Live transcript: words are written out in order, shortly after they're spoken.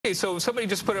Hey, so somebody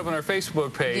just put up on our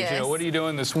Facebook page, Yes. you know, what are you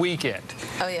doing this weekend?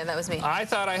 Oh, yeah, that was me. I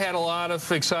thought I had a lot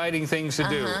of exciting things to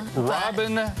do.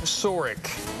 Robin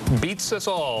Sorick beats us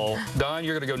all. Don,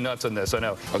 you're going to go nuts on this, I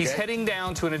know. Okay. He's heading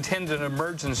down to attend an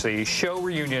emergency show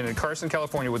reunion in Carson,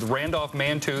 California with Randolph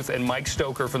Mantooth and Mike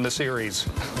Stoker from the series.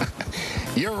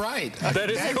 You're right.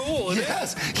 That is cool, isn't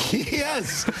it?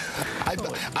 Yes.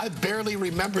 I barely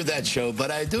remember that show, but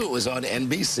I do. It was on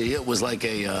NBC. It was like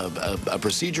a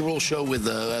procedural show with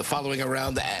following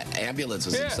around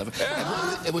ambulances and stuff.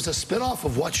 Yeah. And it was a spinoff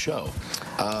of what show?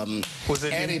 Was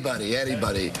it anybody?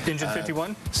 Engine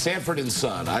 51? Sanford and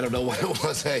Son. I don't know what it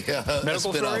was.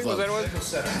 Medical Story? Was that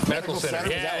what? Medical Center.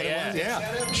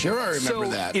 Yeah. Sure, I remember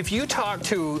that. If you talk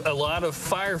to a lot of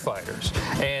firefighters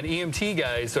and EMT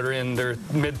guys that are in their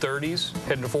mid-30s,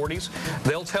 heading to 40s,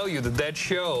 they'll tell you that that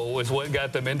show is what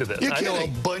got them into this. You're I know a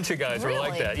kidding. bunch of guys who are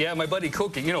like that. Yeah, my buddy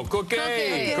Cookie, you know, Cookie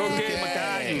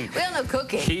McCartney. We all know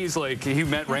Cookie. He's like, he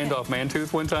met Randolph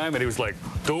Mantooth one time, and he was like,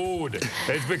 dude,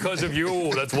 it's because of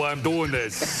you. That's why I'm doing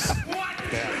this. What?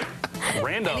 Yeah.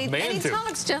 Randolph Mantooth. And he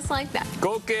talks just like that.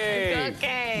 Cookie. Cookie.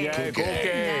 Yeah, Cookie.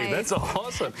 Nice. That's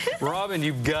awesome. Robin,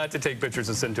 you've got to take pictures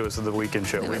and send to us at the weekend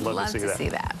show. We'd love to see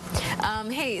that.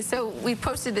 Hey, so we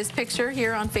posted this picture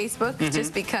here on Facebook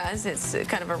just because it's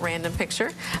kind of a random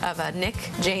picture of Nick,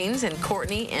 James, and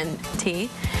Courtney and T.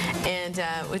 And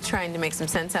we're trying to make some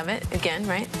sense of it again,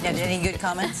 right? And any good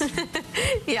comments?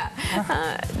 Yeah.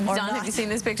 Don, have you seen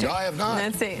this picture? No, I have not.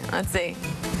 Let's see. Let's see.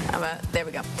 How about, there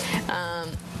we go.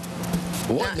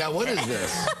 What? Now, what is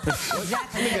this?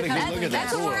 Exactly. Look at that.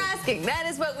 That's what we're asking. That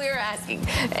is what we were asking.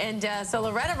 And so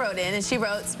Loretta wrote in, and she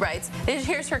writes,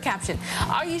 here's her caption.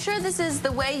 Are you sure this is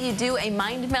the way you do a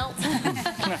mind melt?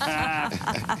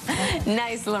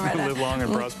 Nice, Loretta. Live long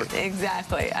and prosper.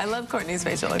 Exactly. I love Courtney's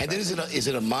facial expression. And is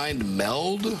it a mind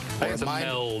meld? I think it's a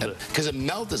meld. Because a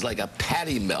melt is like a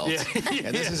patty melt. Yeah.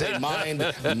 And this is a mind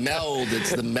meld.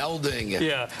 It's the melding.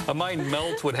 Yeah, a mind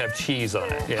melt would have cheese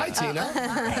on it. Yeah. Hi,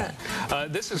 Tina.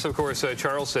 This is, of course,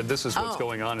 Charles said this is what's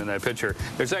going on in that picture.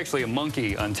 There's actually a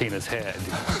monkey on Tina's head.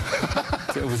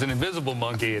 It was an invisible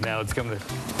monkey, and now it's coming to,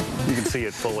 you can see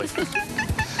it fully.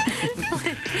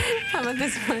 How about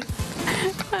this one?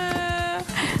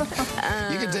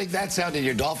 You can take that sound and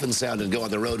your dolphin sound and go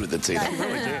on the road with it, Tina. You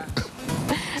really do.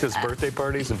 Just birthday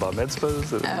parties and bar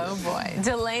mitzvahs. And Oh, boy.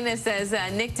 Delana says,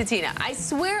 Nick to Tina, I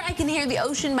swear I can hear the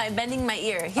ocean by bending my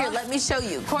ear. Here, let me show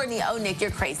you. Courtney, oh, Nick,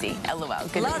 you're crazy. LOL.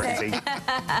 Good Love crazy.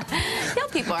 Y'all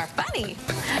people are funny.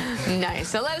 Nice.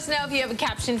 So let us know if you have a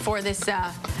caption for this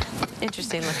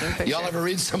interesting looking picture. Y'all ever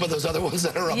read some of those other ones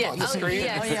that are up on the screen?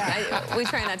 Yes. Oh, yeah. We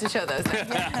try not to show those.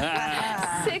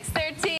 6:30.